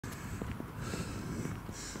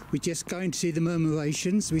We're just going to see the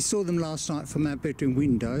Murmurations. We saw them last night from our bedroom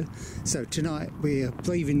window, so tonight we're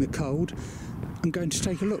braving the cold and going to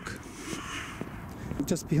take a look.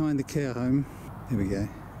 Just behind the care home, here we go,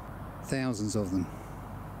 thousands of them.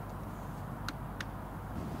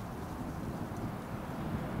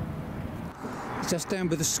 Just down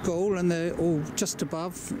by the school, and they're all just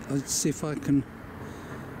above. Let's see if I can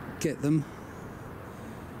get them.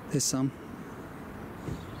 There's some.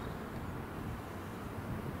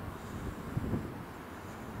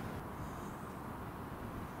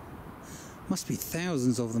 Must be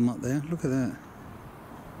thousands of them up there. Look at that.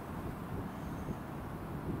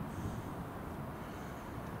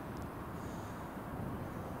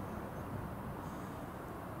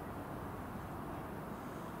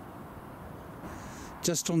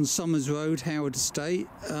 Just on Somers Road, Howard Estate.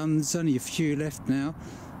 There's only a few left now.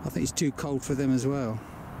 I think it's too cold for them as well.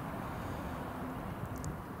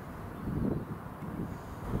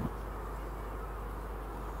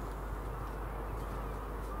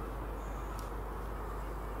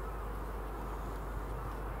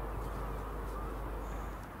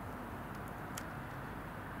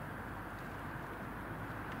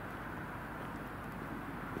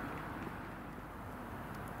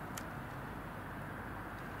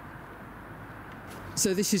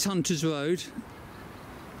 So this is Hunter's Road,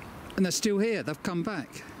 and they're still here. They've come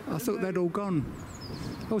back. I thought they'd all gone.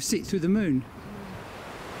 Oh, see it through the moon.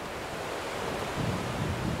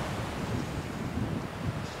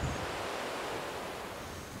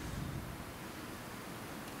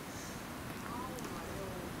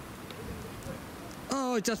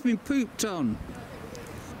 Oh, it's just been pooped on.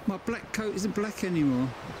 My black coat isn't black anymore.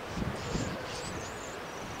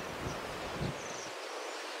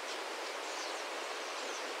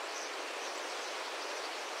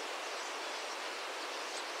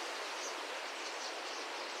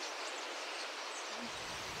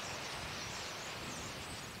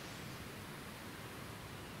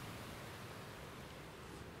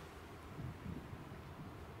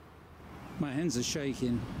 My hands are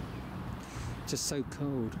shaking, just so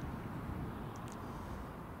cold.